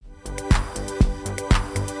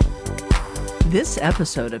This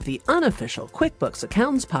episode of the unofficial QuickBooks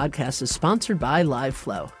Accountants podcast is sponsored by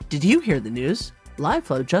LiveFlow. Did you hear the news?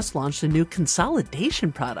 LiveFlow just launched a new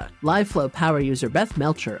consolidation product. LiveFlow power user Beth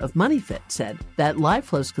Melcher of MoneyFit said that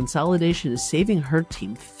LiveFlow's consolidation is saving her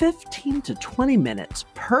team 15 to 20 minutes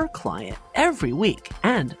per client every week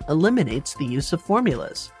and eliminates the use of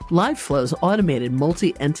formulas. LiveFlow's automated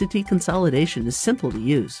multi-entity consolidation is simple to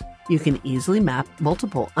use. You can easily map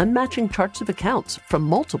multiple unmatching charts of accounts from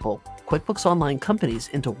multiple QuickBooks Online companies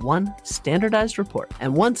into one standardized report.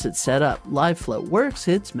 And once it's set up, LiveFlow works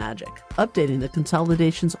its magic, updating the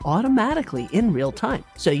consolidations automatically in real time,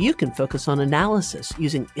 so you can focus on analysis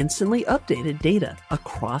using instantly updated data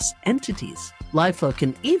across entities. LiveFlow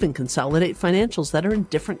can even consolidate financials that are in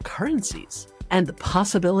different currencies. And the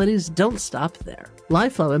possibilities don't stop there.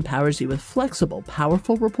 LiveFlow empowers you with flexible,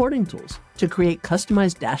 powerful reporting tools to create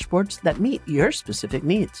customized dashboards that meet your specific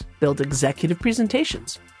needs, build executive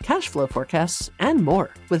presentations, cash flow forecasts, and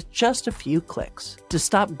more with just a few clicks. To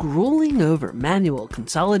stop grueling over manual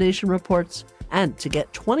consolidation reports and to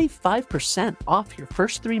get 25% off your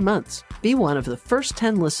first 3 months, be one of the first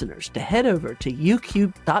 10 listeners to head over to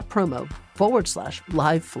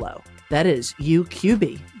uqb.promo/liveflow. That is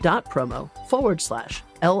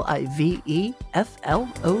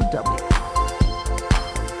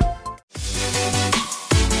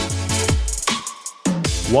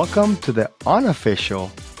Welcome to the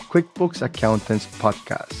unofficial QuickBooks Accountants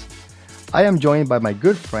podcast. I am joined by my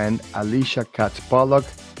good friend Alicia Katz-Pollock,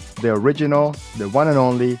 the original, the one and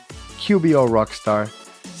only QBO rockstar,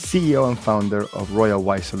 CEO and founder of Royal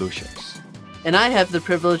Wise Solutions. And I have the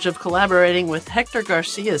privilege of collaborating with Hector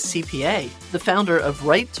Garcia, CPA, the founder of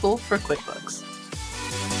Right Tool for QuickBooks.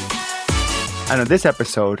 And on this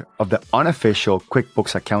episode of the unofficial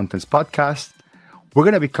QuickBooks Accountants podcast, we're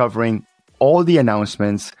going to be covering all the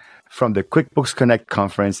announcements from the QuickBooks Connect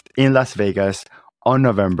conference in Las Vegas on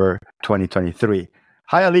November 2023.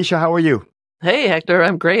 Hi, Alicia. How are you? Hey, Hector.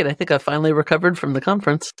 I'm great. I think I finally recovered from the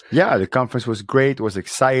conference. Yeah, the conference was great. It was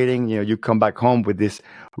exciting. You come back home with this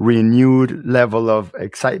renewed level of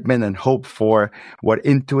excitement and hope for what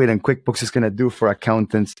Intuit and QuickBooks is going to do for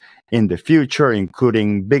accountants in the future,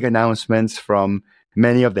 including big announcements from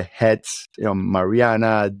many of the heads,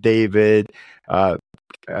 Mariana, David,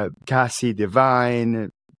 Cassie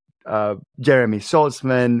Devine, Jeremy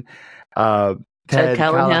Saltzman, Ted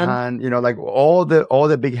Callahan, like all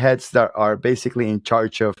the big heads that are basically in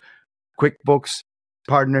charge of QuickBooks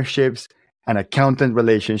partnerships and accountant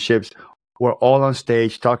relationships were all on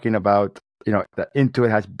stage talking about, that Intuit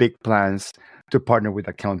has big plans to partner with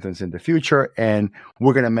accountants in the future. And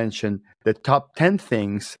we're going to mention the top 10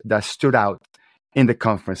 things that stood out in the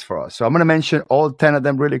conference for us. So I'm going to mention all 10 of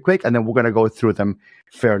them really quick, and then we're going to go through them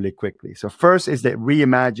fairly quickly. So first is the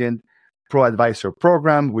reimagined Pro Advisor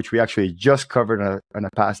program, which we actually just covered on a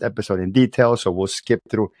past episode in detail. So we'll skip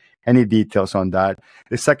through any details on that.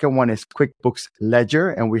 The second one is QuickBooks Ledger.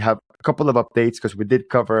 And we have a couple of updates because we did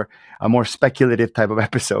cover a more speculative type of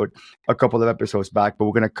episode a couple of episodes back, but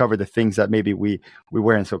we're going to cover the things that maybe we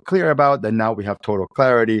weren't so clear about that now we have total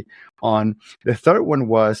clarity on. The third one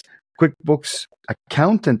was QuickBooks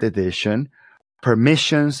Accountant Edition,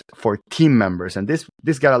 permissions for team members. And this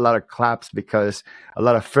got a lot of claps because a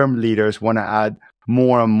lot of firm leaders want to add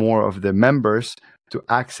more and more of the members to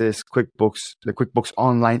access QuickBooks, the QuickBooks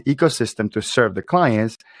Online ecosystem to serve the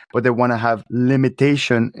clients, but they want to have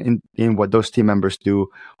limitation in what those team members do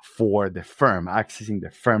for the firm, accessing the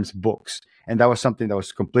firm's books. And that was something that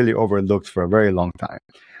was completely overlooked for a very long time.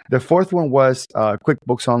 The fourth one was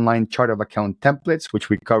QuickBooks Online Chart of Account Templates, which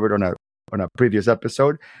we covered on a previous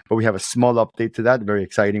episode, but we have a small update to that, very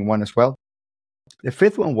exciting one as well. The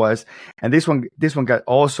fifth one was, and this one got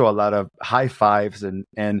also a lot of high fives and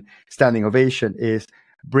standing ovation, is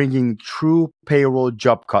bringing true payroll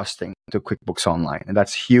job costing to QuickBooks Online, and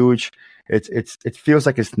that's huge. It feels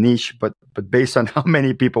like it's niche, but based on how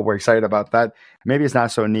many people were excited about that, maybe it's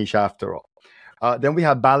not so niche after all. Then we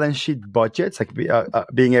have balance sheet budgets, like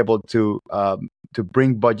being able to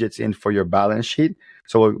bring budgets in for your balance sheet.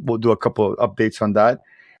 So we'll do a couple of updates on that.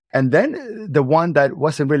 And then the one that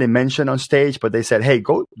wasn't really mentioned on stage, but they said, hey,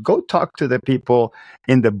 go talk to the people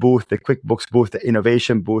in the booth, the QuickBooks booth, the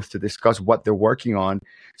innovation booth, to discuss what they're working on.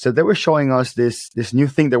 So they were showing us this new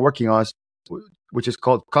thing they're working on, which is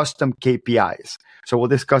called custom KPIs. So we'll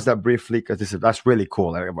discuss that briefly because that's really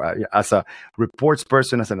cool. As a reports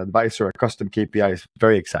person, as an advisor, a custom KPI is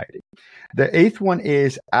very exciting. The eighth one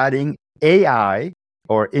is adding AI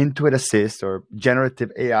or Intuit Assist or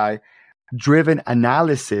generative AI driven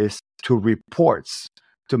analysis to reports,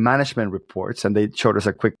 to management reports. And they showed us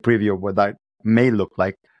a quick preview of what that may look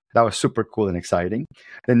like That was super cool and exciting.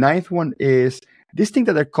 The ninth one is this thing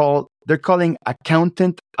that they're calling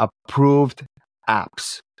accountant approved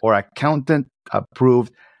apps or accountant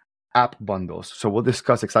approved app bundles. So we'll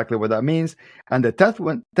discuss exactly what that means. And the tenth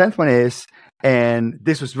one is, and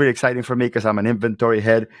this was really exciting for me because I'm an inventory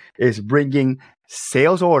head, is bringing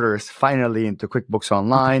sales orders finally into QuickBooks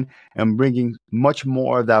Online and bringing much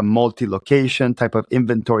more of that multi-location type of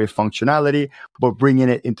inventory functionality, but bringing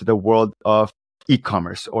it into the world of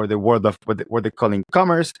e-commerce, or the world of what they're calling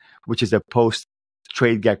commerce, which is a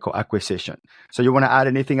post-TradeGecko acquisition. So you want to add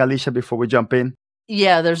anything, Alicia, before we jump in?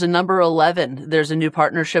 Yeah, there's a number 11. There's a new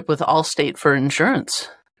partnership with Allstate for insurance.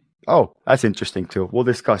 Oh, that's interesting too. We'll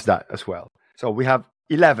discuss that as well. So we have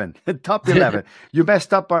 11, top 11. You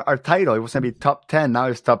messed up our title. It was going to be top 10. Now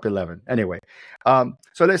it's top 11. Anyway, so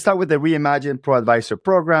let's start with the Reimagine Pro Advisor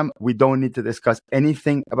program. We don't need to discuss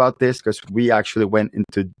anything about this because we actually went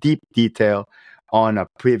into deep detail on a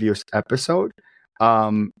previous episode.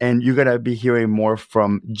 And you're going to be hearing more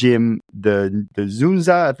from Jim the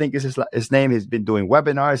Zunza, I think is his name. He's been doing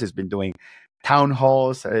webinars. He's been doing town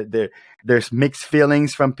halls. There's mixed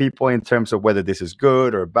feelings from people in terms of whether this is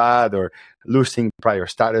good or bad or losing prior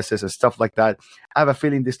statuses and stuff like that. I have a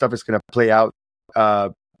feeling this stuff is going to play out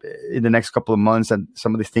in the next couple of months, and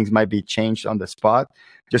some of these things might be changed on the spot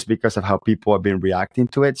just because of how people have been reacting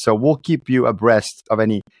to it. So we'll keep you abreast of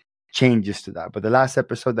any changes to that. But the last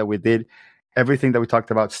episode that we did, everything that we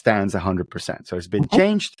talked about stands 100%. So it's been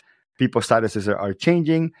changed. People's statuses are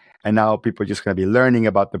changing, and now people are just going to be learning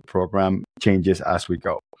about the program changes as we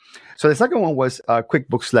go. So the second one was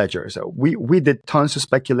QuickBooks Ledger. So we did tons of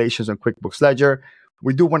speculations on QuickBooks Ledger.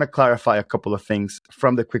 We do want to clarify a couple of things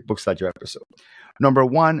from the QuickBooks Ledger episode. Number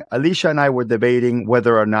one, Alicia and I were debating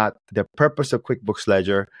whether or not the purpose of QuickBooks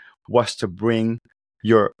Ledger was to bring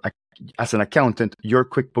as an accountant, your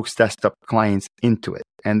QuickBooks Desktop clients into it.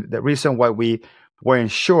 And the reason why we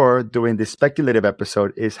weren't sure during this speculative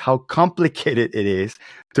episode is how complicated it is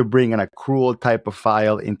to bring an accrual type of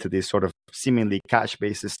file into this sort of seemingly cash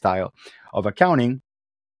basis style of accounting.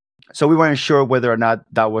 So we weren't sure whether or not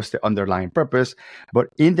that was the underlying purpose. But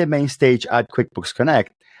in the main stage at QuickBooks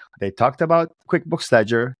Connect, they talked about QuickBooks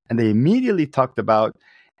Ledger, and they immediately talked about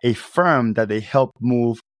a firm that they helped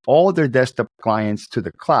move all their desktop clients to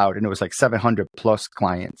the cloud. And it was like 700 plus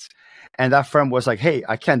clients. And that firm was like, hey,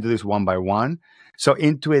 I can't do this one by one. So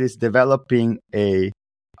Intuit is developing a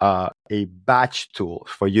batch tool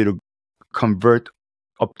for you to convert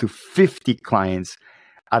up to 50 clients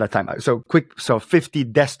at a time. So 50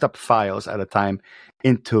 desktop files at a time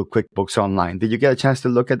into QuickBooks Online. Did you get a chance to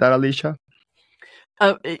look at that, Alicia?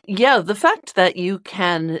 Yeah, the fact that you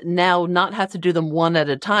can now not have to do them one at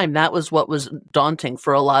a time, that was what was daunting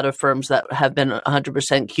for a lot of firms that have been 100%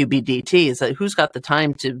 QBDT, is that who's got the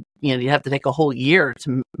time to, you have to take a whole year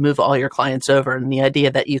to move all your clients over. And the idea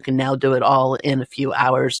that you can now do it all in a few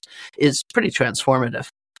hours is pretty transformative.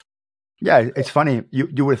 Yeah, it's funny.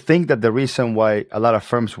 You would think that the reason why a lot of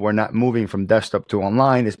firms were not moving from desktop to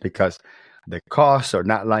online is because the costs are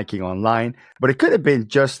not liking online. But it could have been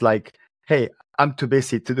just like, hey, I'm too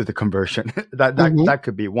busy to do the conversion. That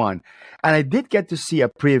could be one. And I did get to see a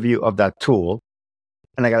preview of that tool.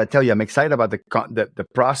 And I got to tell you, I'm excited about the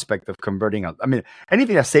prospect of converting. I mean,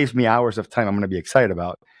 anything that saves me hours of time, I'm going to be excited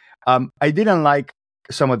about. I didn't like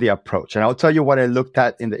some of the approach. And I'll tell you what I looked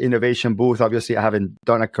at in the innovation booth. Obviously, I haven't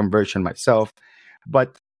done a conversion myself.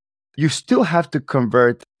 But you still have to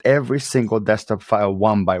convert every single desktop file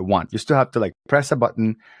one by one. You still have to press a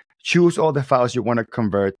button, choose all the files you want to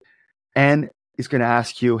convert, and it's going to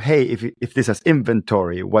ask you, hey, if this has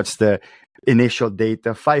inventory, what's the initial date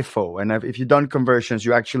of FIFO? And if you've done conversions,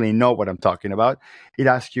 you actually know what I'm talking about. It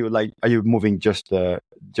asks you, are you moving just the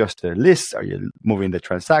list? Are you moving the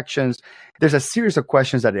transactions? There's a series of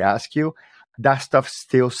questions that it asks you. That stuff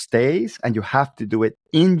still stays, and you have to do it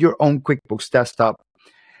in your own QuickBooks Desktop.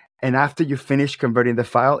 And after you finish converting the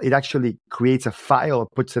file, it actually creates a file,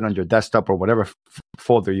 puts it on your desktop or whatever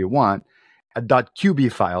folder you want, a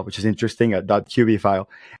 .qb file, which is interesting, a .qb file.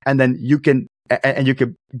 And then you can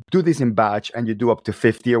do this in batch, and you do up to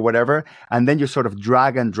 50 or whatever. And then you sort of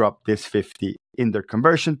drag and drop this 50 in the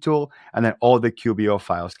conversion tool, and then all the QBO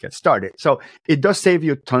files get started. So it does save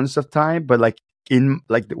you tons of time, but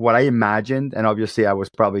what I imagined, and obviously I was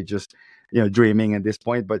probably just dreaming at this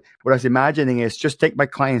point, but what I was imagining is just take my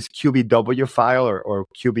client's QBW file or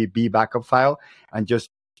QBB backup file and just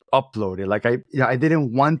upload it. I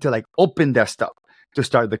didn't want to open desktop to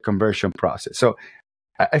start the conversion process. So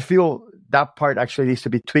I feel that part actually needs to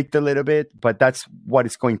be tweaked a little bit, but that's what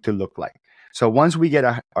it's going to look like. So once we get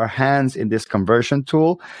our hands in this conversion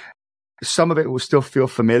tool, some of it will still feel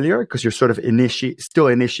familiar because you're sort of still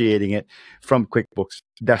initiating it from QuickBooks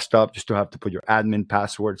Desktop. You still have to put your admin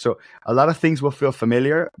password. So a lot of things will feel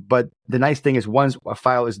familiar, but the nice thing is once a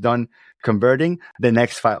file is done converting, the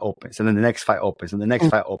next file opens, and then the next file opens, and the next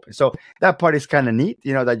file opens. So that part is kind of neat,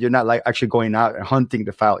 that you're not like actually going out and hunting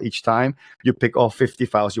the file each time. You pick all 50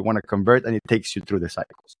 files you want to convert, and it takes you through the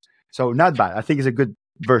cycles. So not bad. I think it's a good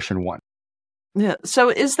version 1. Yeah. So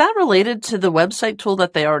is that related to the website tool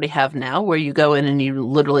that they already have now, where you go in and you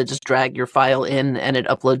literally just drag your file in and it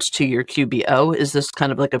uploads to your QBO? Is this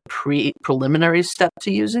kind of like a preliminary step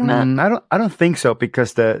to using that? I don't think so,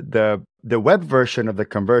 because the web version of the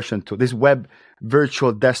conversion tool, this web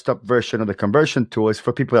virtual desktop version of the conversion tool, is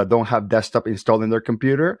for people that don't have desktop installed in their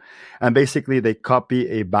computer. And basically they copy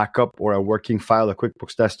a backup or a working file, a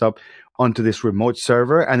QuickBooks Desktop, onto this remote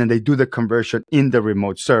server, and then they do the conversion in the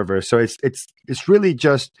remote server. So it's really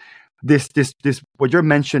just this what you're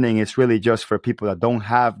mentioning is really just for people that don't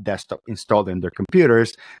have desktop installed in their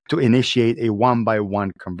computers to initiate a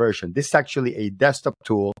 1-by-1 conversion. This is actually a desktop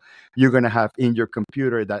tool you're going to have in your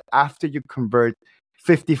computer that after you convert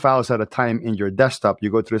 50 files at a time in your desktop,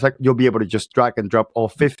 you go through this, you'll be able to just drag and drop all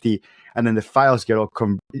 50, and then the files get all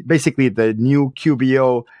basically the new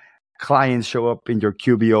QBO clients show up in your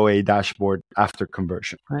QBOA dashboard after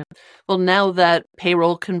conversion. Right. Well, now that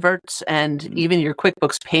payroll converts and even your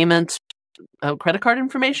QuickBooks payments, credit card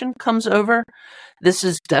information comes over, this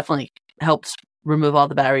is definitely helps remove all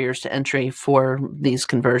the barriers to entry for these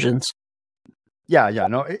conversions. Yeah.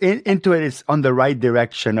 No, Intuit is on the right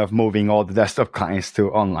direction of moving all the desktop clients to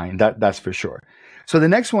online. That's for sure. So the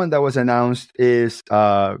next one that was announced is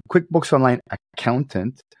QuickBooks Online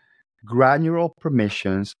Accountant, granular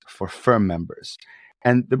permissions for firm members.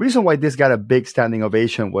 And the reason why this got a big standing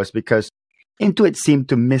ovation was because Intuit seemed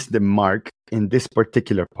to miss the mark in this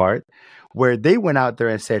particular part, where they went out there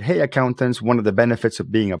and said, hey, accountants, one of the benefits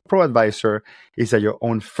of being a pro advisor is that your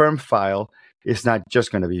own firm file is not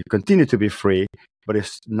just going to continue to be free, but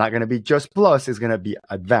it's not going to be just plus, it's going to be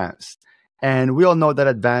advanced. And we all know that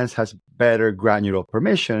advanced has better granular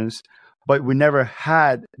permissions, but we never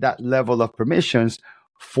had that level of permissions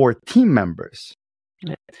for team members.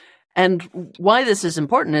 And why this is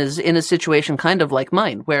important is in a situation kind of like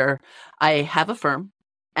mine, where I have a firm,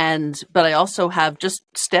 but I also have just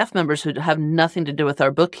staff members who have nothing to do with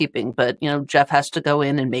our bookkeeping. But, Jeff has to go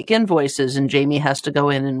in and make invoices, and Jamie has to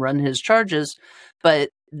go in and run his charges, but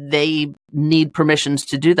they need permissions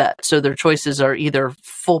to do that. So their choices are either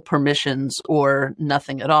full permissions or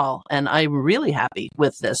nothing at all. And I'm really happy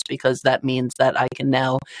with this, because that means that I can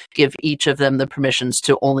now give each of them the permissions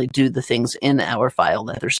to only do the things in our file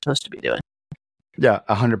that they're supposed to be doing. Yeah,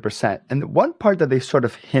 100%. And one part that they sort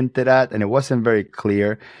of hinted at, and it wasn't very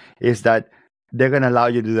clear, is that they're going to allow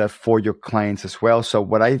you to do that for your clients as well. So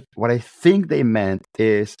what I think they meant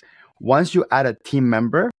is once you add a team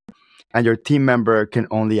member, and your team member can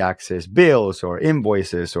only access bills or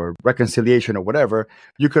invoices or reconciliation or whatever,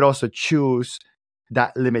 you could also choose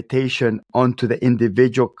that limitation onto the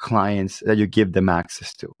individual clients that you give them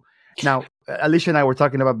access to. Now, Alicia and I were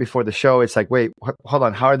talking about before the show, it's like, wait, hold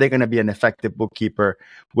on. How are they going to be an effective bookkeeper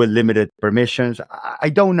with limited permissions? I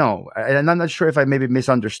don't know. And I'm not sure if I maybe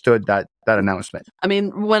misunderstood that announcement. I mean,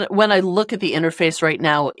 when I look at the interface right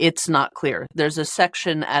now, it's not clear. There's a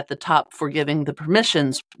section at the top for giving the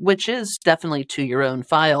permissions, which is definitely to your own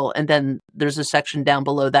file. And then there's a section down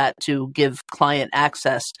below that to give client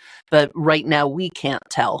access. But right now, we can't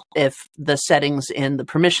tell if the settings in the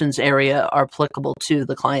permissions area are applicable to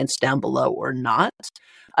the clients down below or not.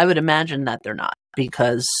 I would imagine that they're not,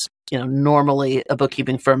 because normally a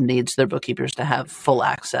bookkeeping firm needs their bookkeepers to have full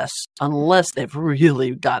access unless they've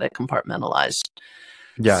really got it compartmentalized.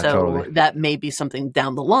 Yeah, so totally. That may be something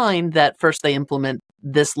down the line that first they implement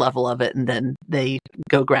this level of it and then they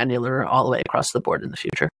go granular all the way across the board in the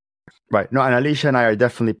future. Right. No, and Alicia and I are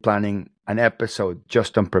definitely planning an episode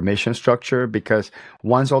just on permission structure, because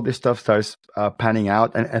once all this stuff starts panning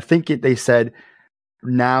out, and I think they said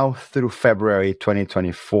now through February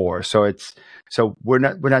 2024. So we're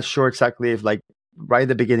not sure exactly if right at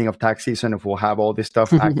the beginning of tax season if we'll have all this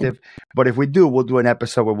stuff active. But if we do, we'll do an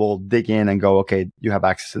episode where we'll dig in and go, okay, you have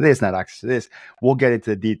access to this, not access to this. We'll get into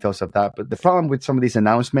the details of that. But the problem with some of these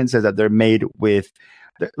announcements is that they're made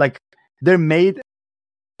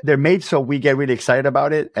so we get really excited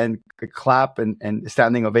about it and clap and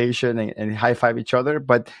standing ovation and high five each other,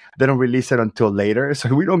 but they don't release it until later.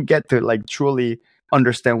 So we don't get to truly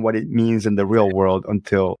understand what it means in the real world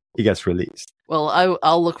until it gets released. Well,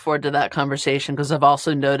 I'll look forward to that conversation, because I've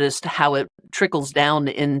also noticed how it trickles down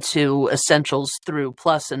into Essentials through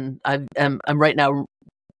Plus, and I'm right now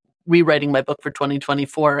rewriting my book for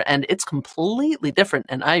 2024, and it's completely different.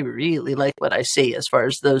 And I really like what I see as far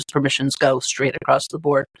as those permissions go straight across the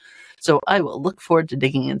board. So I will look forward to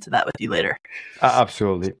digging into that with you later.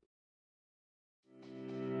 Absolutely.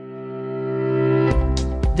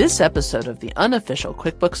 This episode of the Unofficial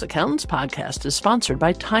QuickBooks Accountants Podcast is sponsored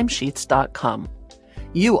by Timesheets.com.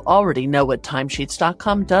 You already know what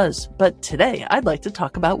Timesheets.com does, but today I'd like to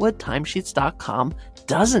talk about what Timesheets.com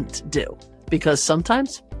doesn't do, because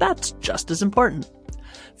sometimes that's just as important.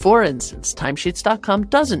 For instance, Timesheets.com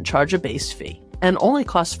doesn't charge a base fee and only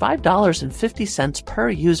costs $5.50 per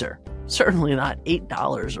user, certainly not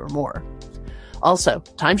 $8 or more. Also,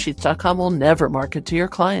 Timesheets.com will never market to your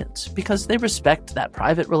clients because they respect that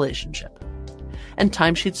private relationship. And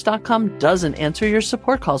Timesheets.com doesn't answer your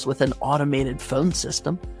support calls with an automated phone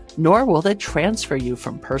system, nor will they transfer you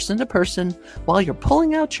from person to person while you're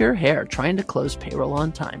pulling out your hair trying to close payroll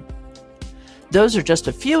on time. Those are just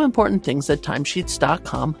a few important things that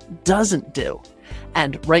Timesheets.com doesn't do.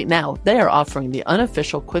 And right now, they are offering the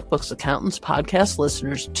Unofficial QuickBooks Accountants Podcast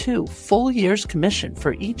listeners 2 full years commission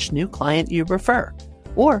for each new client you refer,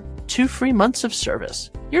 or 2 free months of service.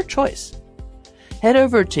 Your choice. Head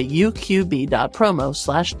over to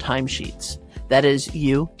uqb.promo/timesheets. That is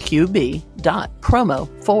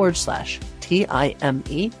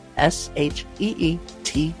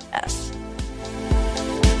uqb.promo/TIMESHEETS.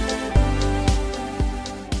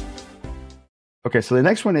 Okay, so the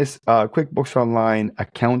next one is QuickBooks Online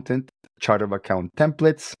Accountant Chart of Account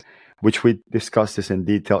Templates, which we discussed this in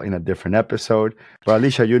detail in a different episode. But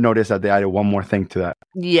Alicia, you noticed that they added one more thing to that.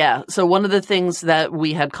 Yeah. So one of the things that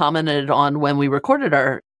we had commented on when we recorded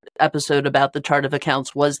our episode about the chart of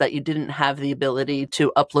accounts was that you didn't have the ability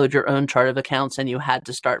to upload your own chart of accounts and you had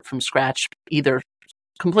to start from scratch, either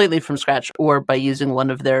completely from scratch or by using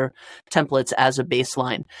one of their templates as a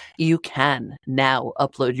baseline. You can now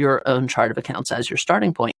upload your own chart of accounts as your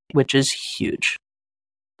starting point, which is huge.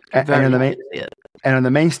 And on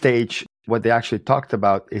the main stage, what they actually talked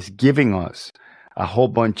about is giving us a whole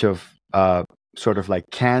bunch of sort of like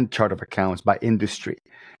canned chart of accounts by industry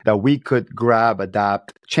that we could grab,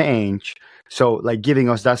 adapt, change. So like giving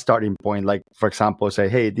us that starting point, like for example, say,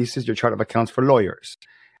 hey, this is your chart of accounts for lawyers.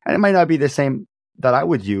 And it might not be the same that I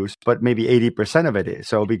would use, but maybe 80% of it is.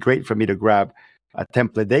 So it'll be great for me to grab a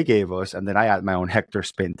template they gave us, and then I add my own Hector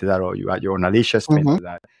spin to that, or you add your own Alicia spin to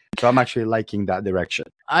that. So I'm actually liking that direction.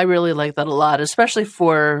 I really like that a lot, especially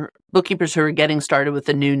for bookkeepers who are getting started with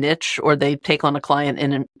a new niche, or they take on a client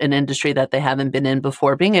in an industry that they haven't been in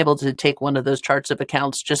before. Being able to take one of those charts of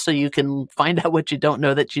accounts just so you can find out what you don't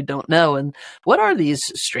know that you don't know, and what are these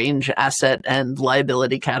strange asset and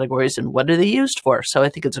liability categories, and what are they used for? So I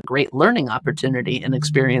think it's a great learning opportunity and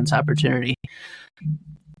experience opportunity.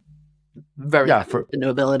 For the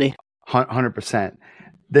nobility. 100%.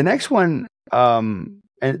 The next one, and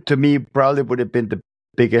to me, probably would have been the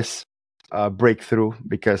biggest breakthrough,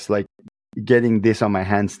 because like getting this on my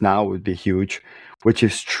hands now would be huge, which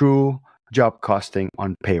is true job costing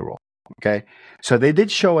on payroll. Okay. So they did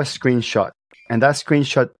show a screenshot, and that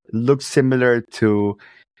screenshot looks similar to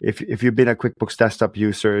if you've been a QuickBooks Desktop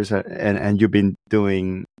users and you've been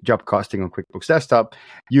doing job costing on QuickBooks Desktop,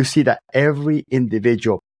 you see that every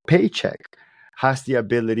individual paycheck has the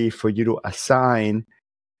ability for you to assign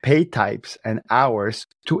pay types and hours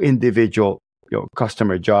to individual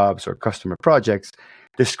customer jobs or customer projects.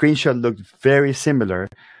 The screenshot looked very similar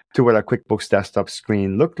to what a QuickBooks Desktop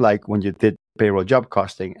screen looked like when you did payroll job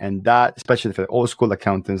costing. And that, especially for the old school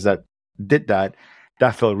accountants that did that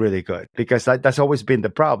felt really good, because that's always been the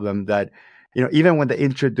problem, that even when they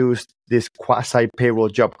introduced this quasi payroll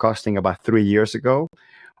job costing about 3 years ago,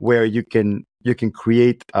 where you can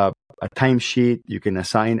create a timesheet, you can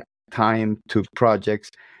assign time to projects,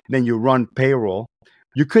 then you run payroll.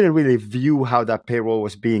 You couldn't really view how that payroll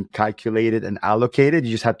was being calculated and allocated.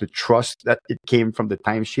 You just had to trust that it came from the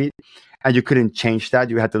timesheet, and you couldn't change that.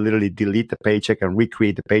 You had to literally delete the paycheck and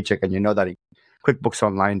recreate the paycheck. And you know that in QuickBooks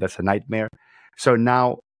Online, that's a nightmare. So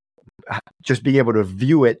now just being able to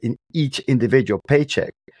view it in each individual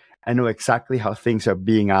paycheck and know exactly how things are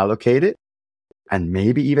being allocated, and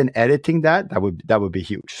maybe even editing that would be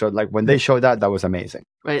huge. So like when they showed that was amazing.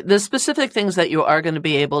 Right. The specific things that you are going to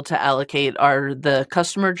be able to allocate are the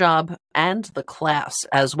customer job and the class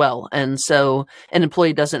as well. And so an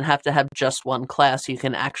employee doesn't have to have just one class. You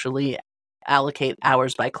can actually allocate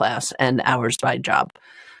hours by class and hours by job.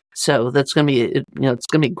 So that's going to be, it's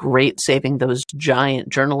going to be great saving those giant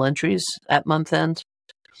journal entries at month end.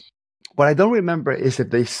 What I don't remember is if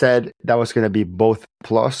they said that was going to be both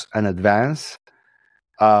plus and advanced.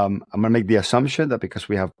 I'm going to make the assumption that because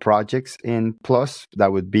we have projects in Plus,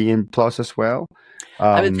 that would be in Plus as well.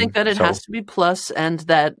 I would think that it has to be Plus, and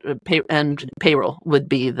that payroll would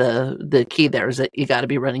be the key there, is that you got to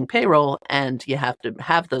be running payroll and you have to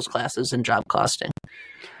have those classes in job costing.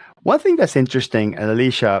 One thing that's interesting, and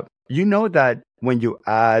Alicia, you know that when you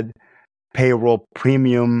add Payroll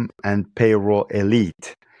Premium and Payroll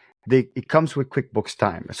Elite, it comes with QuickBooks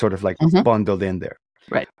Time, sort of like bundled in there.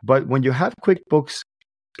 Right. But when you have QuickBooks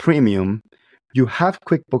Premium, you have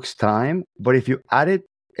QuickBooks Time, but if you added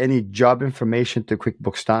any job information to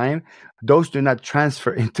QuickBooks Time, those do not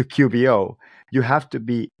transfer into QBO. You have to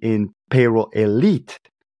be in Payroll Elite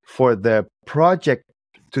for the project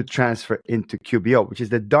to transfer into QBO, which is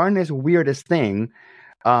the darnest weirdest thing.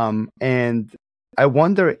 And I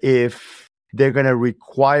wonder if they're going to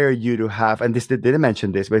require you to have, and they didn't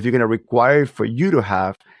mention this, but if you're going to require for you to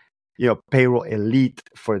have, Payroll Elite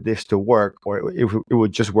for this to work, or if it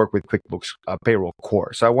would just work with QuickBooks Payroll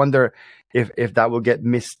Core. So I wonder if that will get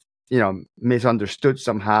misunderstood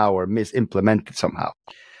somehow or misimplemented somehow.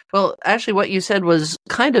 Well, actually, what you said was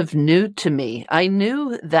kind of new to me. I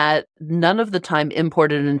knew that none of the time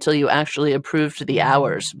imported until you actually approved the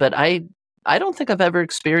hours, but I don't think I've ever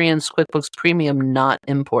experienced QuickBooks Premium not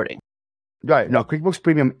importing. Right. No, QuickBooks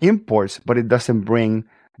Premium imports, but it doesn't bring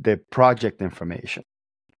the project information.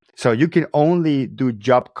 So you can only do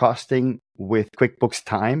job costing with QuickBooks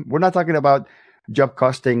Time. We're not talking about job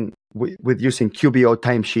costing with using QBO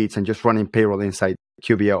timesheets and just running payroll inside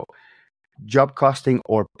QBO. Job costing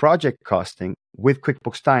or project costing with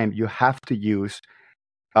QuickBooks Time, you have to use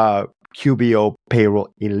QBO Payroll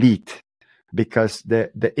Elite, because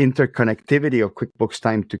the interconnectivity of QuickBooks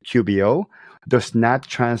Time to QBO does not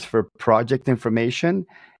transfer project information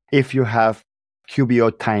if you have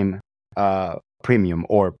QBO Time Premium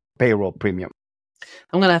or Payroll Premium.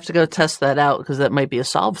 I'm going to have to go test that out, because that might be a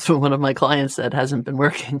solve for one of my clients that hasn't been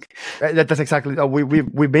working. That's exactly.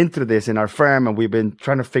 We've been through this in our firm, and we've been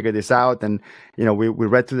trying to figure this out. And we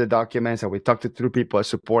read through the documents, and we talked to through people at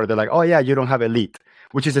support. They're like, "Oh yeah, you don't have Elite,"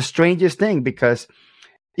 which is the strangest thing, because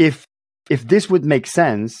if this would make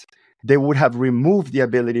sense, they would have removed the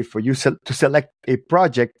ability for you to select a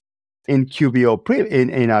project in QBO in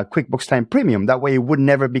QuickBooks Time Premium. That way, it would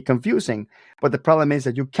never be confusing. But the problem is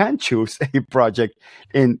that you can choose a project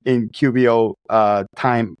in QBO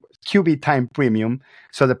QB Time Premium.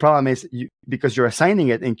 So the problem is, because you're assigning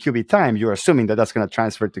it in QB Time, you're assuming that that's going to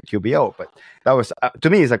transfer to QBO. But that was, to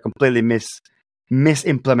me, is a completely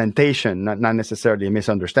misimplementation, not necessarily a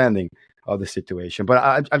misunderstanding of the situation.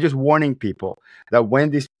 But I'm just warning people that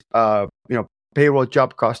when this payroll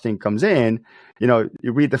job costing comes in, you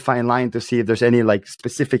read the fine line to see if there's any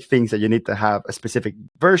specific things that you need to have a specific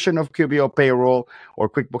version of QBO Payroll or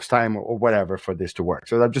QuickBooks Time or whatever for this to work.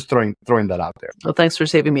 So I'm just throwing that out there. Well, thanks for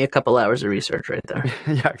saving me a couple hours of research right there.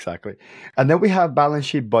 Yeah, exactly. And then we have balance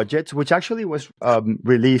sheet budgets, which actually was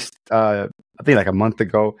released, I think a month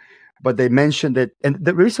ago. But they mentioned it, and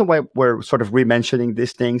the reason why we're sort of re-mentioning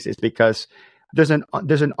these things is because there's an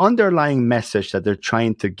underlying message that they're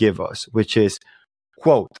trying to give us, which is,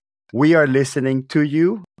 quote, "We are listening to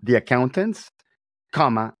you, the accountants,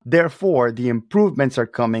 comma, therefore the improvements are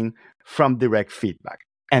coming from direct feedback,"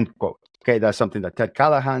 end quote. Okay, that's something that Ted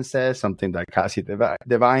Callahan says, something that Cassie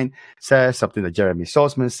Devine says, something that Jeremy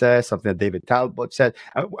Salzman says, something that David Talbot said.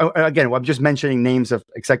 Again, I'm just mentioning names of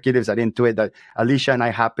executives at Intuit that Alicia and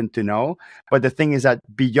I happen to know. But the thing is that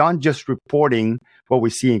beyond just reporting what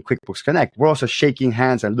we see in QuickBooks Connect, we're also shaking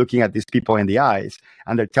hands and looking at these people in the eyes,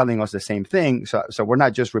 and they're telling us the same thing. So we're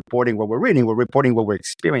not just reporting what we're reading, we're reporting what we're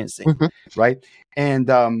experiencing, right? And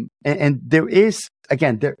there is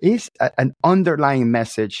an underlying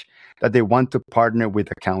message that they want to partner with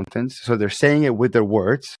accountants. So they're saying it with their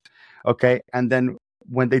words, okay? And then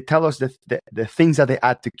when they tell us the things that they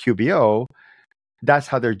add to QBO, that's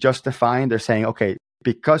how they're justifying. They're saying, okay,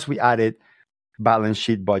 because we added balance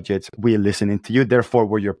sheet budgets, we're listening to you, therefore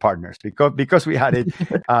we're your partners. Because we added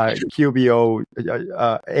QBO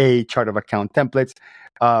a chart of account templates,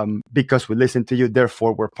 because we listen to you,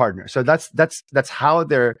 therefore we're partners. So that's how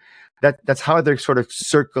they're sort of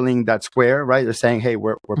circling that square, right? They're saying, hey,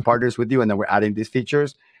 we're partners with you, and then we're adding these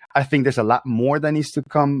features. I think there's a lot more that needs to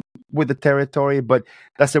come with the territory, but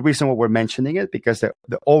that's the reason why we're mentioning it, because the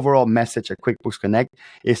overall message at QuickBooks Connect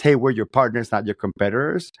is, hey, we're your partners, not your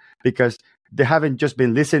competitors, because they haven't just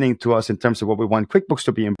been listening to us in terms of what we want QuickBooks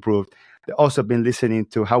to be improved. They've also been listening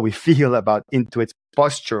to how we feel about Intuit's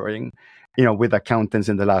posturing, with accountants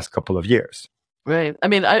in the last couple of years. Right. I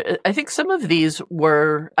mean, I think some of these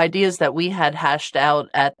were ideas that we had hashed out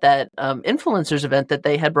at that influencers event that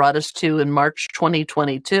they had brought us to in March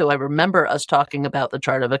 2022. I remember us talking about the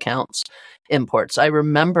chart of accounts imports. I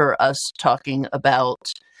remember us talking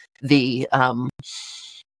about the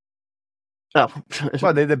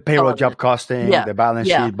the payroll job costing, the balance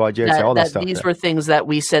sheet budgets, all that stuff. These were things that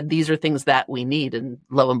we said, these are things that we need. And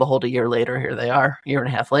lo and behold, a year later, here they are, year and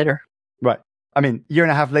a half later. Right. I mean, year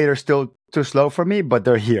and a half later, still too slow for me, but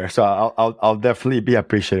they're here. So I'll definitely be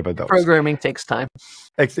appreciative of those. Programming takes time.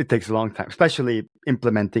 It takes a long time, especially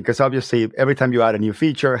implementing, because obviously every time you add a new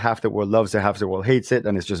feature, half the world loves it, half the world hates it,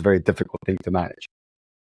 and it's just a very difficult thing to manage.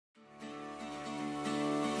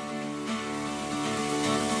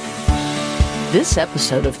 This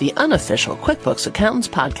episode of the unofficial QuickBooks Accountants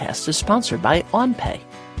podcast is sponsored by OnPay.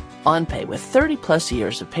 OnPay, with 30 plus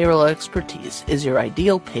years of payroll expertise, is your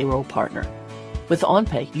ideal payroll partner. With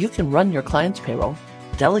OnPay, you can run your client's payroll,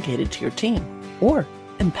 delegate it to your team, or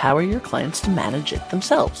empower your clients to manage it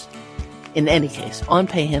themselves. In any case,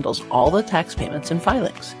 OnPay handles all the tax payments and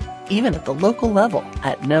filings, even at the local level,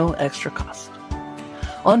 at no extra cost.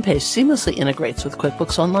 OnPay seamlessly integrates with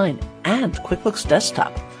QuickBooks Online and QuickBooks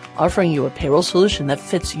Desktop, offering you a payroll solution that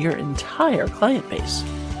fits your entire client base.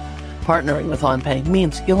 Partnering with OnPay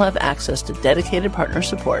means you'll have access to dedicated partner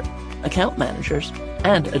support, account managers,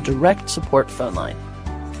 and a direct support phone line.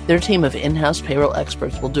 Their team of in-house payroll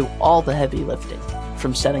experts will do all the heavy lifting,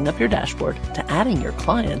 from setting up your dashboard to adding your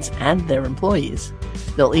clients and their employees.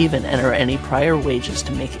 They'll even enter any prior wages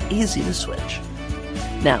to make it easy to switch.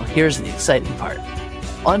 Now, here's the exciting part.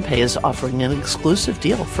 OnPay is offering an exclusive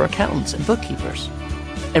deal for accountants and bookkeepers.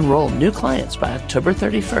 Enroll new clients by October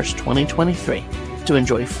 31st, 2023 to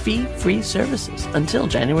enjoy fee-free services until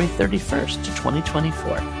January 31st,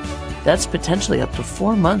 2024. That's potentially up to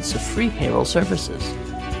 4 months of free payroll services.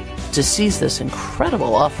 To seize this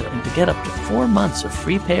incredible offer and to get up to 4 months of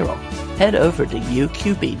free payroll, head over to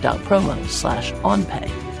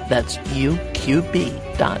uqb.promo/onpay. That's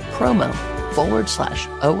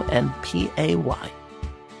uqb.promo/ONPAY.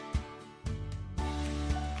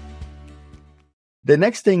 The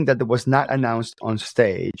next thing that was not announced on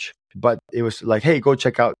stage, but it was like, hey, go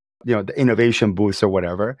check out, the innovation booths or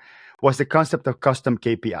whatever, was the concept of custom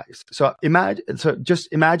KPIs. So just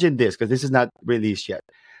imagine this, because this is not released yet.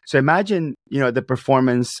 So imagine, the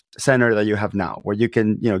performance center that you have now, where you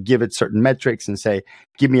can, give it certain metrics and say,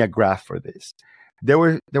 give me a graph for this. They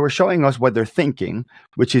were showing us what they're thinking,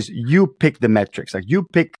 which is you pick the metrics. Like you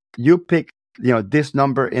pick, this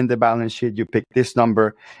number in the balance sheet, you pick this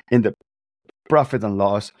number in the profit and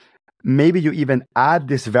loss. Maybe you even add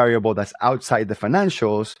this variable that's outside the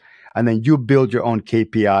financials, and then you build your own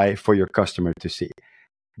KPI for your customer to see.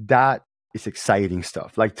 That is exciting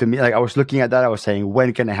stuff. Like, to me, like I was looking at that, I was saying,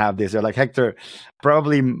 when can I have this? They're like, Hector,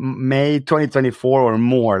 probably May 2024 or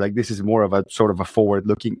more. Like, this is more of a sort of a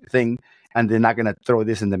forward-looking thing, and they're not going to throw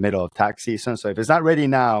this in the middle of tax season. So if it's not ready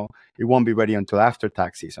now, it won't be ready until after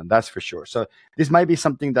tax season. That's for sure. So this might be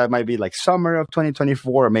something that might be like summer of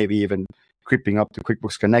 2024, or maybe even creeping up to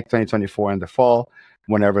QuickBooks Connect 2024 in the fall,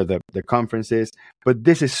 whenever the conference is. But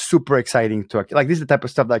this is super exciting this is the type of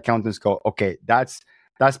stuff that accountants go, okay, that's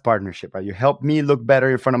partnership, right? You help me look better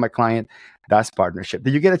in front of my client. That's partnership.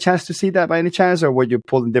 Did you get a chance to see that by any chance, or were you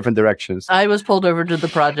pulled in different directions? I was pulled over to the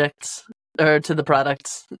projects, or to the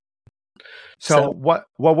products. So what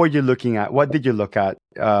were you looking at? What did you look at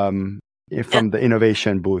from the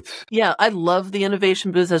innovation booth? Yeah, I love the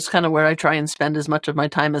innovation booth. That's kind of where I try and spend as much of my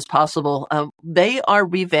time as possible. They are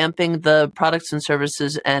revamping the products and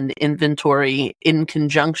services and inventory in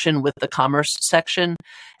conjunction with the commerce section.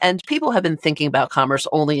 And people have been thinking about commerce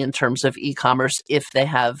only in terms of e-commerce if they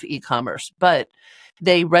have e-commerce. But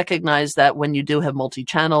they recognize that when you do have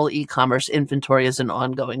multi-channel, e-commerce inventory is an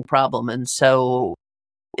ongoing problem. And so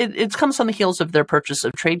it comes on the heels of their purchase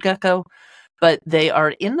of TradeGecko. But they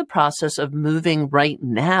are in the process of moving right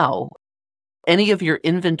now any of your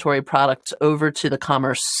inventory products over to the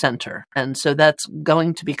Commerce Center. And so that's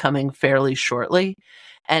going to be coming fairly shortly.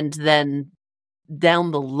 And then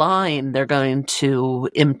down the line, they're going to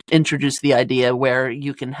introduce the idea where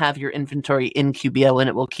you can have your inventory in QBO and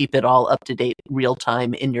it will keep it all up to date real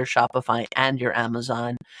time in your Shopify and your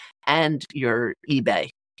Amazon and your eBay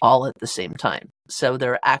all at the same time. So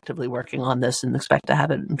they're actively working on this and expect to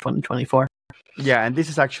have it in 2024. Yeah, and this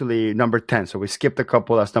is actually number 10. So we skipped a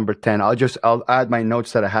couple. That's number 10. I'll add my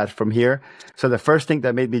notes that I had from here. So the first thing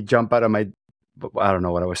that made me jump out of I don't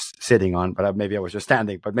know what I was sitting on, but maybe I was just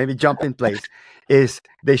standing, but maybe jump in place, is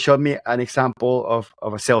they showed me an example of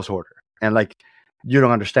a sales order. And like, you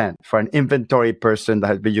don't understand. For an inventory person that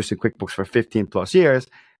has been using QuickBooks for 15 plus years,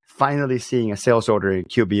 finally seeing a sales order in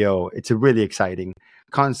QBO. It's a really exciting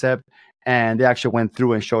concept. And they actually went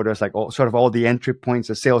through and showed us like all the entry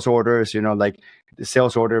points of sales orders, like the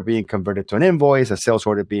sales order being converted to an invoice, a sales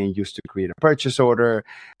order being used to create a purchase order,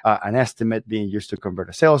 an estimate being used to convert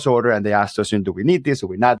a sales order. And they asked us, do we need this? Do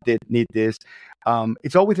we not need this?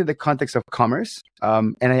 It's all within the context of commerce.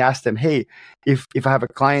 And I asked them, hey, if I have a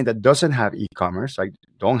client that doesn't have e-commerce, like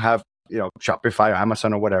don't have, Shopify or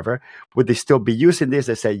Amazon or whatever, would they still be using this?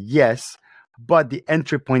 They said yes, but the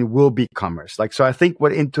entry point will be commerce. So I think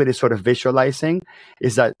what Intuit is sort of visualizing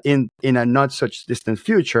is that in a not such distant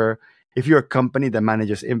future, if you're a company that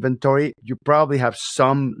manages inventory, you probably have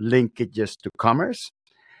some linkages to commerce.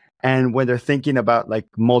 And when they're thinking about like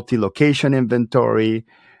multi-location inventory,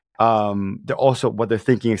 they're also what they're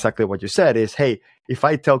thinking exactly what you said is, hey, if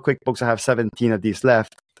I tell QuickBooks I have 17 of these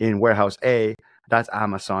left in warehouse A, that's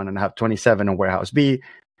Amazon, and I have 27 in warehouse B,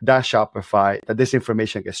 that's Shopify, that this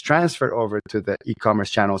information gets transferred over to the e-commerce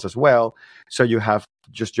channels as well. So you have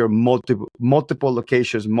just your multiple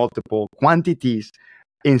locations, multiple quantities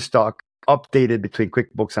in stock, updated between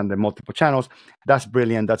QuickBooks and the multiple channels. That's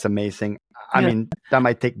brilliant. That's amazing. I mean, that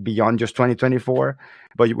might take beyond just 2024,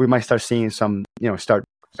 but we might start seeing some,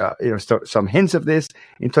 some hints of this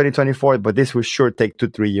in 2024, but this will sure take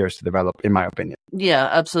 2-3 years to develop, in my opinion. Yeah,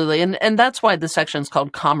 absolutely. And that's why the section is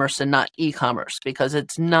called commerce and not e-commerce, because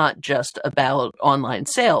it's not just about online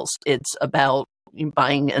sales. It's about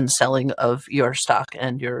buying and selling of your stock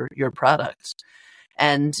and your products.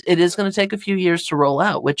 And it is going to take a few years to roll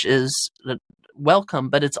out, which is welcome,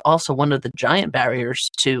 but it's also one of the giant barriers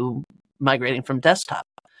to migrating from desktop.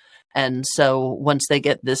 And so once they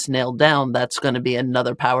get this nailed down, that's going to be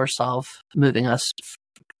another power solve, moving us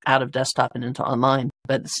out of desktop and into online.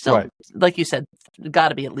 But still, like you said, got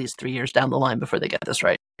to be at least 3 years down the line before they get this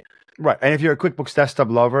right. Right. And if you're a QuickBooks Desktop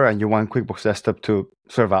lover and you want QuickBooks Desktop to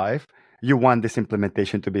survive, you want this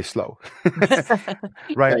implementation to be slow,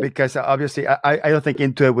 right? Because obviously, I don't think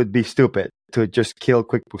Intuit would be stupid to just kill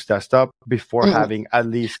QuickBooks Desktop before having at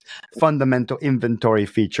least fundamental inventory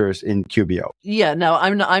features in QBO. Yeah, no,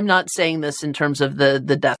 I'm not saying this in terms of the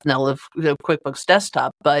death knell of QuickBooks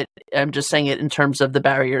Desktop, but I'm just saying it in terms of the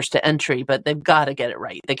barriers to entry. But they've got to get it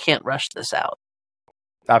right. They can't rush this out.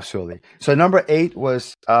 Absolutely. So number 8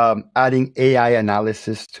 was adding AI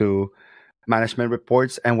analysis to management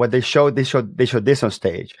reports. And what they showed this on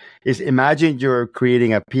stage is, imagine you're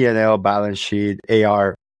creating a P&L, balance sheet,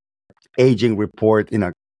 AR, aging report in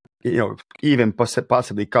a, even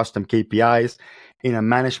possibly custom KPIs in a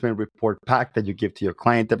management report pack that you give to your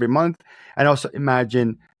client every month. And also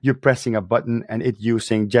imagine you pressing a button and it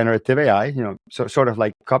using generative AI, so sort of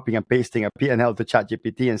like copying and pasting a P&L to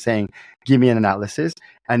ChatGPT and saying, give me an analysis,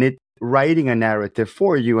 and it writing a narrative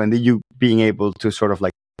for you, and then you being able to sort of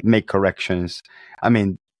like make corrections. I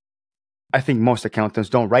mean, I think most accountants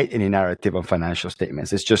don't write any narrative on financial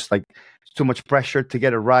statements. It's just like too much pressure to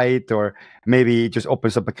get it right, or maybe it just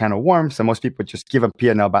opens up a can of worms. And most people just give a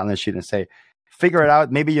P&L balance sheet and say, figure it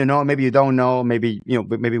out. Maybe maybe you don't know. Maybe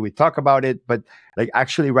maybe we talk about it. But like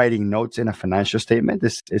actually writing notes in a financial statement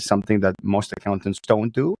is something that most accountants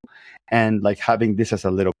don't do. And like having this as a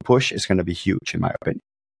little push is going to be huge, in my opinion.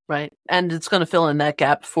 Right. And it's going to fill in that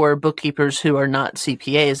gap for bookkeepers who are not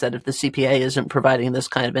CPAs, that if the CPA isn't providing this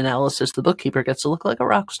kind of analysis, the bookkeeper gets to look like a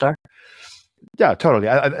rock star. Yeah, totally.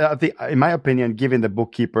 I think, in my opinion, giving the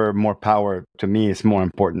bookkeeper more power to me is more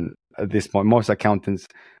important at this point. Most accountants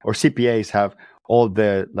or CPAs have all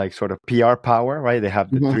the like sort of PR power, right? They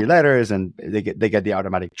have the 3 letters and they get the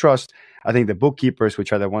automatic trust. I think the bookkeepers,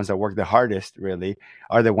 which are the ones that work the hardest, really,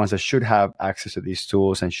 are the ones that should have access to these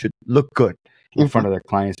tools and should look good in front of their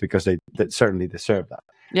clients, because they certainly deserve that.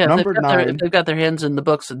 Yeah, if they've got their hands in the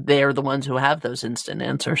books, they're the ones who have those instant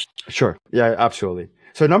answers. Sure. Yeah, absolutely.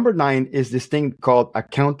 So number 9 is this thing called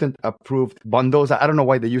accountant approved bundles. I don't know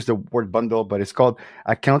why they use the word bundle, but it's called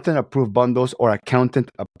accountant approved bundles or accountant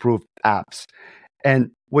approved apps.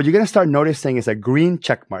 And what you're going to start noticing is a green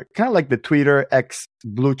check mark, kind of like the Twitter X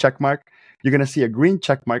blue check mark. You're going to see a green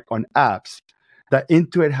check mark on apps that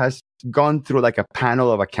Intuit has gone through like a panel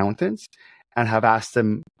of accountants and have asked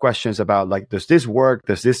them questions about, like, does this work?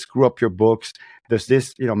 Does this screw up your books? Does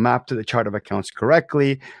this, map to the chart of accounts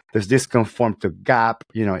correctly? Does this conform to GAAP?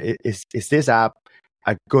 Is this app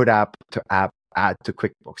a good app to add to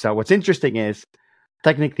QuickBooks? Now, what's interesting is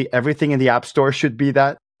technically everything in the App Store should be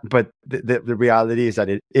that, but the reality is that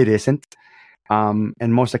it isn't. And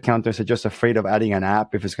most accountants are just afraid of adding an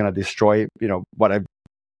app if it's going to destroy, what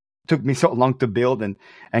took me so long to build and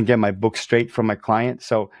get my book straight from my client.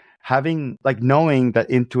 So knowing that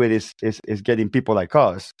Intuit is getting people like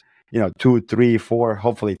us, 2, 3, 4,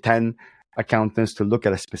 hopefully 10 accountants to look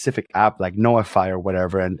at a specific app like Notify or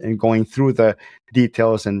whatever, and going through the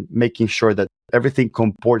details and making sure that everything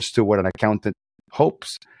comports to what an accountant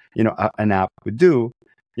hopes, an app would do.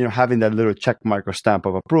 Having that little check mark or stamp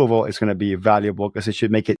of approval is going to be valuable because it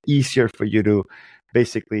should make it easier for you to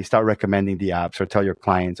basically start recommending the apps or tell your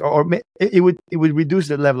clients, or it would reduce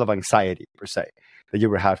the level of anxiety per se that you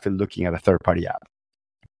would have to looking at a third-party app.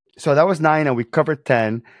 So that was 9, and we covered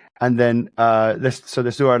 10. And then let's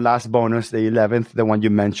do our last bonus, the 11th, the one you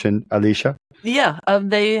mentioned, Alicia. Yeah,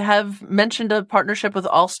 they have mentioned a partnership with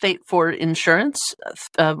Allstate for insurance,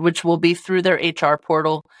 which will be through their HR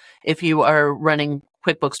portal if you are running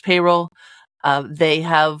QuickBooks Payroll. They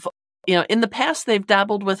have, in the past, they've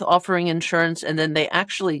dabbled with offering insurance, and then they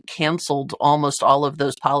actually canceled almost all of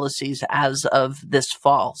those policies as of this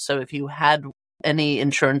fall. So if you had any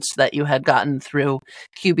insurance that you had gotten through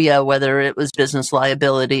QBO, whether it was business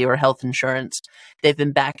liability or health insurance, they've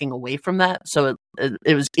been backing away from that. So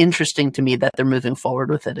it was interesting to me that they're moving forward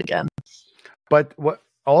with it again. But what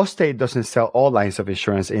Allstate doesn't sell all lines of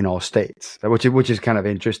insurance in all states, which is kind of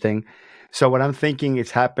interesting. So what I'm thinking is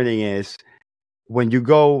happening is when you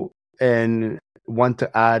go and want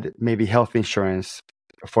to add maybe health insurance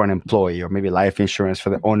for an employee, or maybe life insurance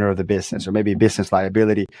for the owner of the business, or maybe business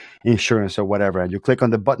liability insurance or whatever, and you click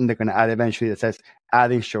on the button they're going to add eventually that says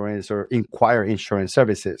add insurance or inquire insurance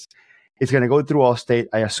services, it's going to go through Allstate.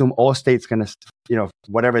 I assume Allstate's going to,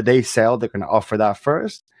 whatever they sell, they're going to offer that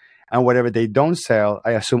first. And whatever they don't sell,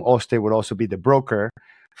 I assume Allstate would also be the broker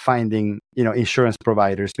finding, insurance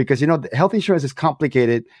providers, because, the health insurance is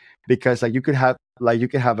complicated because you could have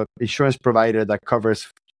an insurance provider that covers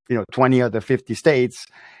 20 of the 50 states.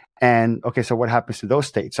 And okay, so what happens to those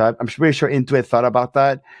states? So I'm pretty sure Intuit thought about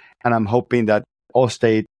that. And I'm hoping that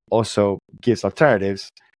Allstate also gives alternatives,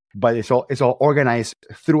 but it's all organized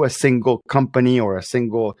through a single company or a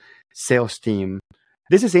single sales team.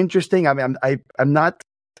 This is interesting. I mean, I'm not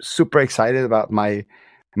super excited about my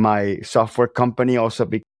software company also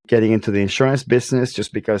getting into the insurance business,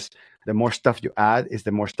 just because the more stuff you add is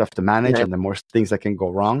the more stuff to manage, and the more things that can go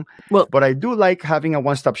wrong. Well, but I do like having a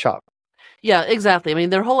one-stop shop. Yeah, exactly. I mean,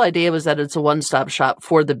 their whole idea was that it's a one-stop shop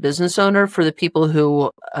for the business owner, for the people who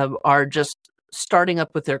are just starting up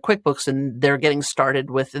with their QuickBooks and they're getting started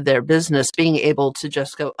with their business, being able to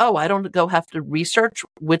just go, oh, I don't have to research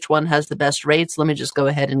which one has the best rates. Let me just go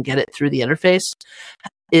ahead and get it through the interface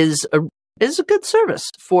is a good service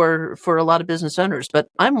for a lot of business owners. But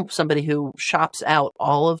I'm somebody who shops out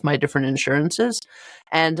all of my different insurances,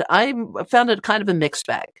 and I found it kind of a mixed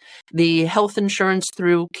bag. The health insurance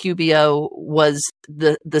through QBO was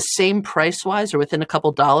the same price-wise or within a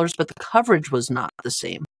couple dollars, but the coverage was not the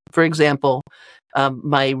same. For example,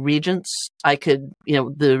 my Regents, I could,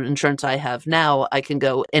 the insurance I have now, I can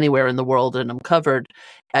go anywhere in the world and I'm covered.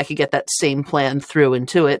 I could get that same plan through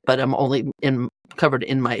Intuit, but I'm only covered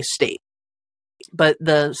in my state. But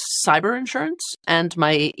the cyber insurance and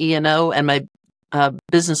my E&O and my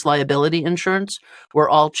business liability insurance were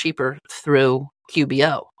all cheaper through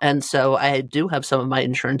QBO. And so I do have some of my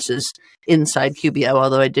insurances inside QBO,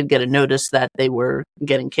 although I did get a notice that they were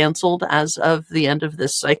getting canceled as of the end of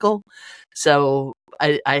this cycle. So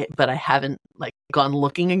but I haven't gone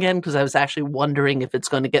looking again, because I was actually wondering if it's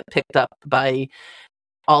going to get picked up by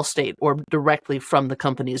Allstate or directly from the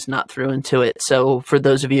companies, not through Intuit. So for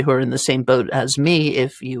those of you who are in the same boat as me,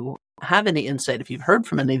 if you have any insight, if you've heard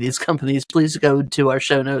from any of these companies, please go to our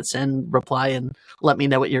show notes and reply and let me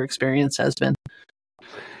know what your experience has been.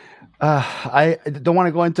 I don't want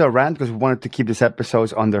to go into a rant because we wanted to keep this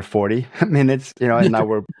episode under 40 minutes, and now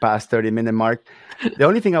we're past 30-minute mark. The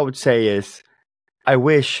only thing I would say is I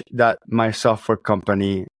wish that my software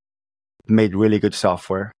company made really good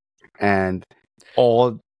software, and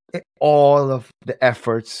all of the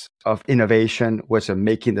efforts of innovation was on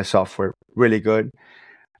making the software really good.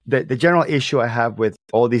 The general issue I have with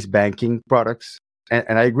all these banking products,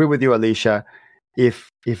 and I agree with you, Alicia, if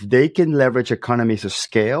they can leverage economies of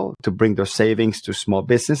scale to bring those savings to small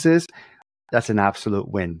businesses, that's an absolute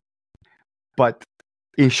win. But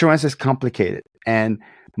insurance is complicated, and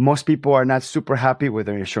most people are not super happy with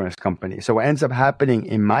their insurance company. So what ends up happening,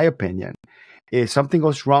 in my opinion, is something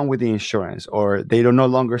goes wrong with the insurance, or they don't no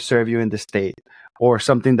longer serve you in the state, or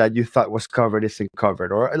something that you thought was covered isn't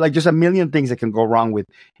covered, or just a million things that can go wrong with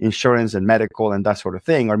insurance and medical and that sort of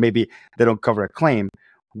thing, or maybe they don't cover a claim.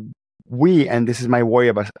 And this is my worry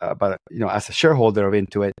about as a shareholder of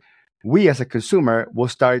Intuit, we as a consumer will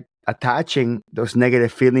start attaching those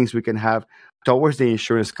negative feelings we can have towards the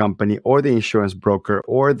insurance company or the insurance broker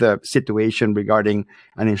or the situation regarding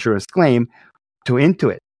an insurance claim to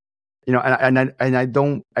Intuit. you know,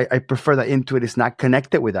 I prefer that Intuit is not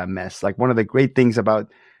connected with that mess. Like, one of the great things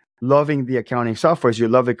about loving the accounting software is you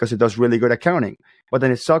love it because it does really good accounting. But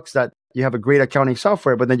then it sucks that you have a great accounting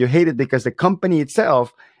software, but then you hate it because the company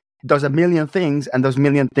itself does a million things, and those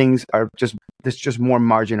million things are there's just more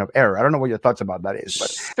margin of error. I don't know what your thoughts about that is.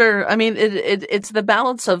 But. Sure. I mean, it's the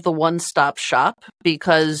balance of the one-stop shop,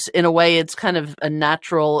 because in a way it's kind of a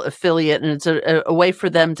natural affiliate, and it's a way for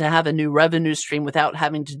them to have a new revenue stream without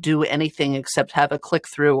having to do anything except have a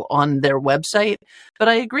click-through on their website. But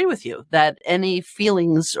I agree with you that any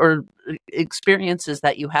feelings or experiences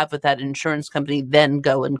that you have with that insurance company then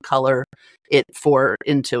go and color it for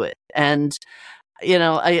Intuit. And you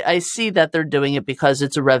know, I see that they're doing it because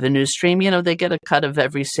it's a revenue stream. You know, they get a cut of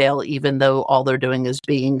every sale, even though all they're doing is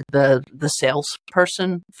being the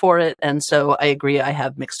salesperson for it. And so I agree. I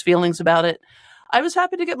have mixed feelings about it. I was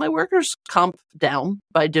happy to get my workers' comp down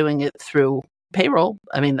by doing it through payroll.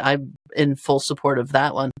 I mean, I'm in full support of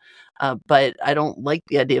that one. But I don't like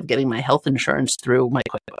the idea of getting my health insurance through my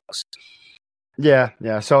QuickBooks.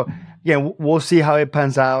 Yeah. So, we'll see how it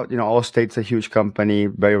pans out. You know, Allstate's a huge company,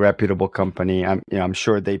 very reputable company. I'm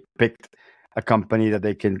sure they picked a company that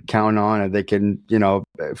they can count on, and they can,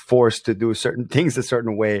 force to do certain things a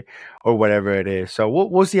certain way or whatever it is. So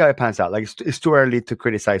we'll see how it pans out. Like, it's too early to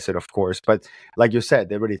criticize it, of course. But like you said,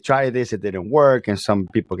 they already tried this, it didn't work, and some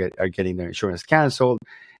people are getting their insurance canceled.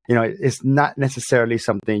 You know, it's not necessarily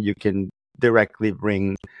something you can directly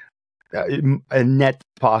bring a net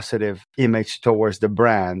positive image towards the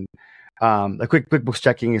brand. Like QuickBooks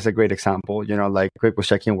Checking is a great example. You know, like QuickBooks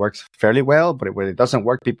Checking works fairly well, but when it doesn't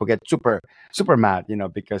work, people get super mad,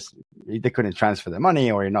 because they couldn't transfer the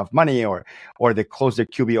money or enough money, or they close their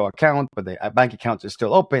QBO account, but the bank account is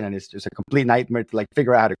still open, and it's just a complete nightmare to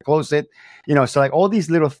figure out how to close it. So all these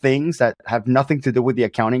little things that have nothing to do with the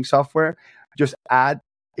accounting software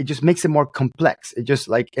it just makes it more complex. It just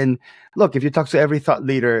and look, if you talk to every thought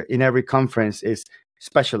leader in every conference, is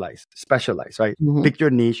specialize, right? Mm-hmm. Pick your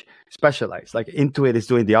niche, specialize. Like, Intuit is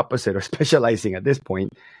doing the opposite of specializing at this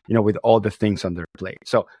point, with all the things on their plate.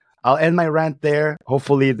 So I'll end my rant there.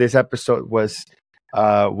 Hopefully this episode was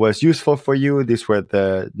useful for you. These were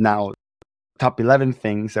the now top 11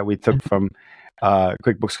 things that we took from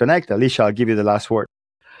QuickBooks Connect. Alicia, I'll give you the last word.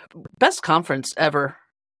 Best conference ever.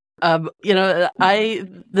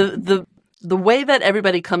 The way that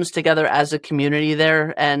everybody comes together as a community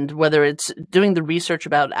there, and whether it's doing the research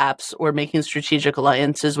about apps or making strategic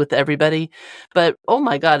alliances with everybody, but oh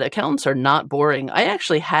my God, accountants are not boring. I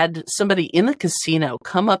actually had somebody in the casino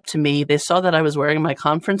come up to me. They saw that I was wearing my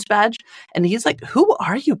conference badge, and he's like, "Who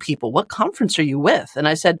are you people? What conference are you with?" And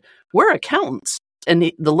I said, "We're accountants."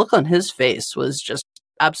 And the look on his face was just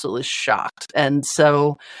absolutely shocked. And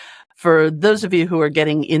so, for those of you who are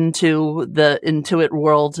getting into the Intuit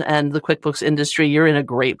world and the QuickBooks industry, you're in a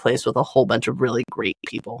great place with a whole bunch of really great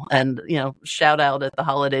people. And, shout out at the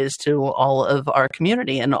holidays to all of our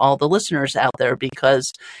community and all the listeners out there,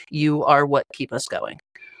 because you are what keep us going.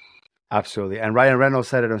 Absolutely. And Ryan Reynolds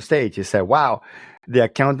said it on stage. He said, "Wow, the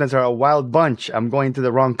accountants are a wild bunch. I'm going to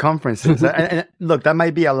the wrong conferences." and look, that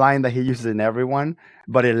might be a line that he uses in everyone,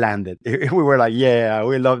 but it landed. We were like, yeah,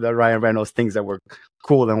 we love that Ryan Reynolds things that were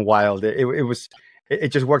cool and wild. It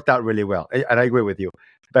just worked out really well. And I agree with you.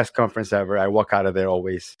 Best conference ever. I walk out of there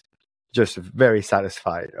always just very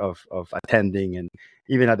satisfied of attending, and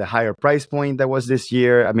even at the higher price point that was this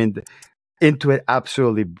year. I mean, Intuit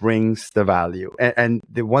absolutely brings the value. And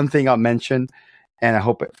the one thing I'll mention, and I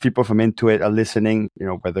hope people from Intuit are listening,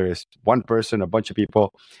 whether it's one person, a bunch of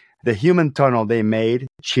people, the human tunnel they made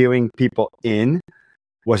cheering people in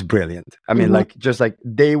was brilliant. I mean, just like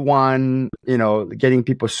day one, getting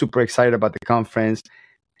people super excited about the conference,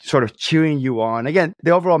 sort of cheering you on. Again,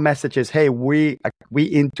 the overall message is, hey, we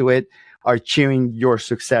Intuit are cheering your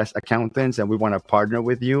success, accountants, and we want to partner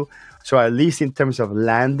with you. So at least in terms of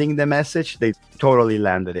landing the message, they totally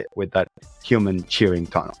landed it with that human cheering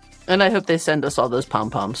tunnel. And I hope they send us all those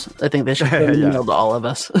pom-poms. I think they should send an email to all of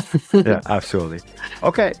us. Yeah, absolutely.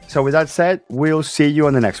 Okay, so with that said, we'll see you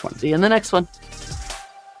on the next one. See you in the next one.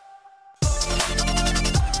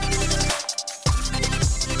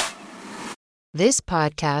 This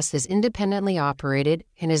podcast is independently operated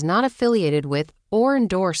and is not affiliated with or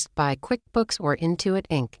endorsed by QuickBooks or Intuit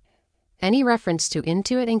Inc. Any reference to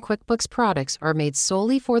Intuit and QuickBooks products are made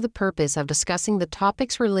solely for the purpose of discussing the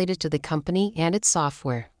topics related to the company and its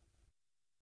software.